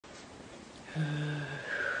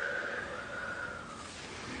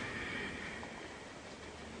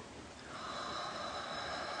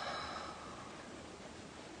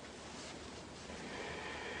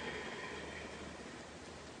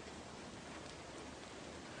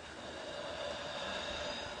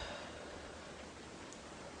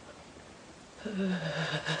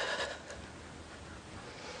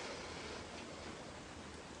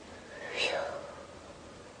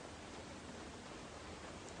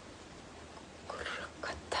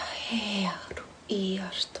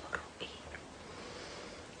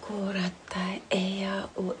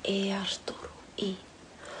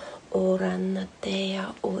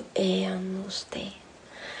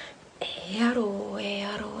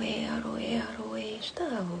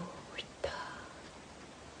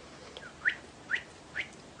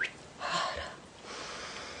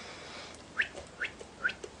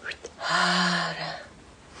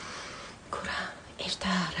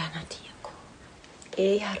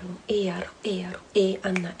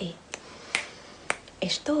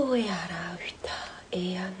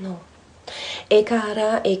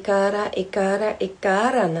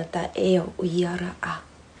Ekara nata eo uiara a.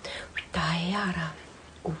 Utaeara.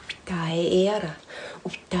 Utaeara.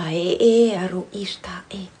 Utaearo ista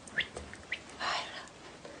e.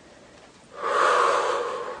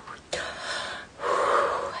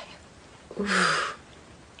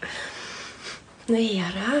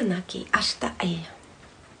 Nearana ki asta e.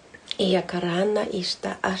 Ea karana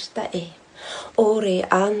ista asta e. Ore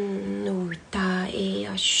anu ta e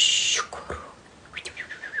a shukuru.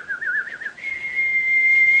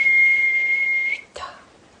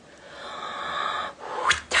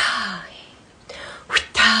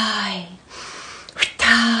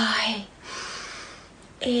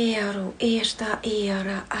 Earo esta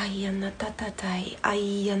era ayana tatatai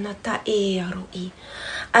ayana ta earo I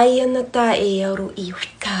ayana ta earo I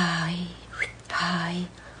tai tai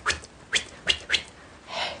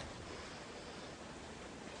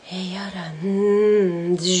eara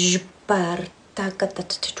jparta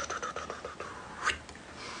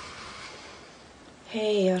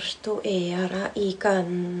Heerstu eara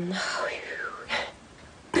ikan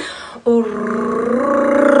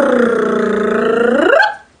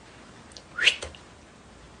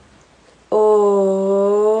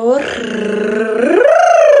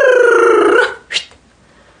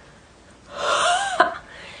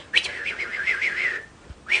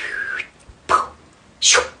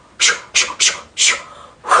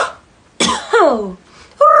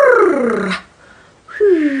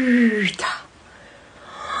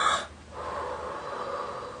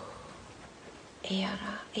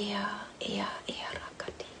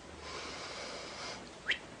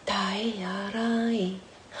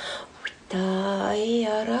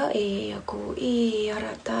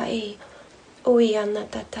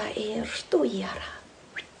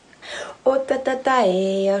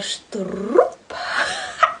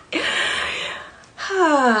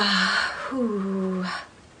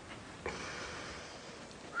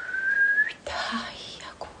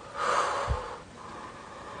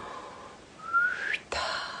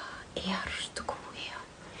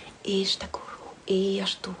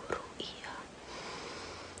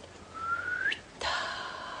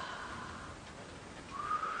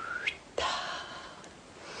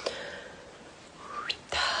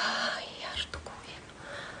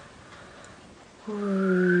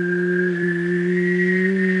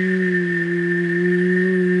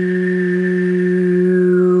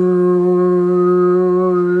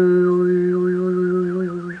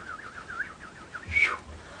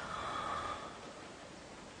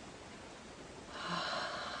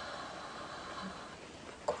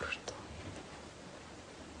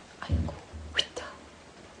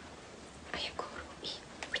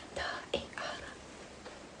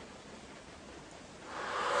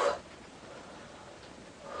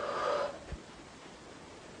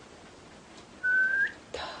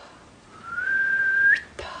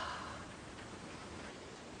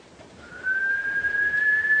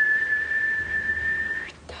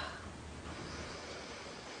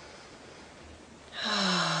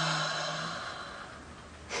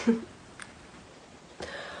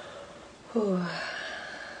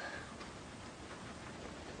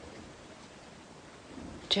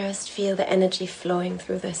Just feel the energy flowing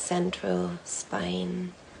through the central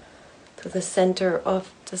spine, through the center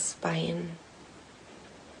of the spine.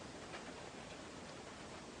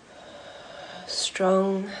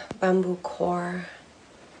 Strong bamboo core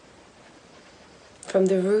from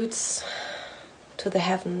the roots to the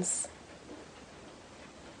heavens.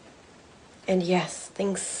 And yes,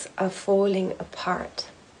 things are falling apart.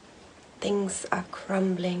 Things are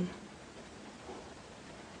crumbling.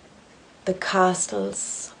 the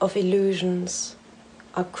castles of illusions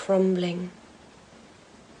are crumbling.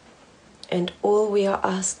 And all we are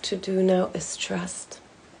asked to do now is trust.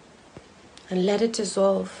 And let it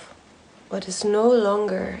dissolve what is no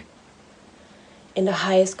longer in the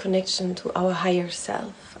highest connection to our higher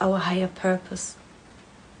self, our higher purpose,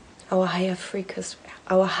 our highest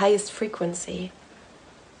frequency.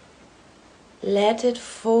 Let it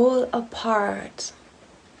fall apart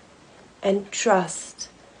and trust,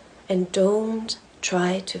 and don't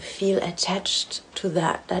try to feel attached to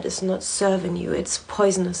that. That is not serving you. It's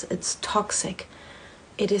poisonous, it's toxic.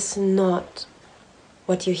 It is not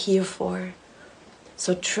what you're here for.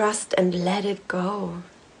 So trust and let it go.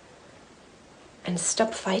 And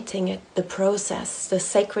stop fighting it, the process, the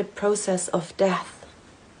sacred process of death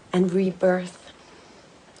and rebirth.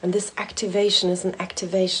 And this activation is an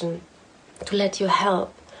activation to let you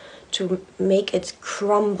help to make it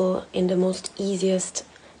crumble in the most easiest,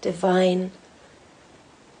 divine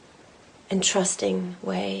and trusting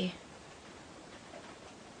way.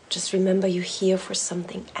 Just remember you're here for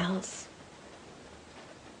something else,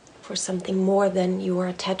 for something more than you are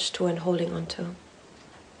attached to and holding on to.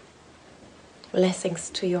 Blessings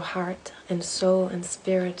to your heart and soul and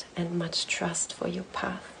spirit, and much trust for your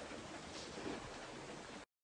path.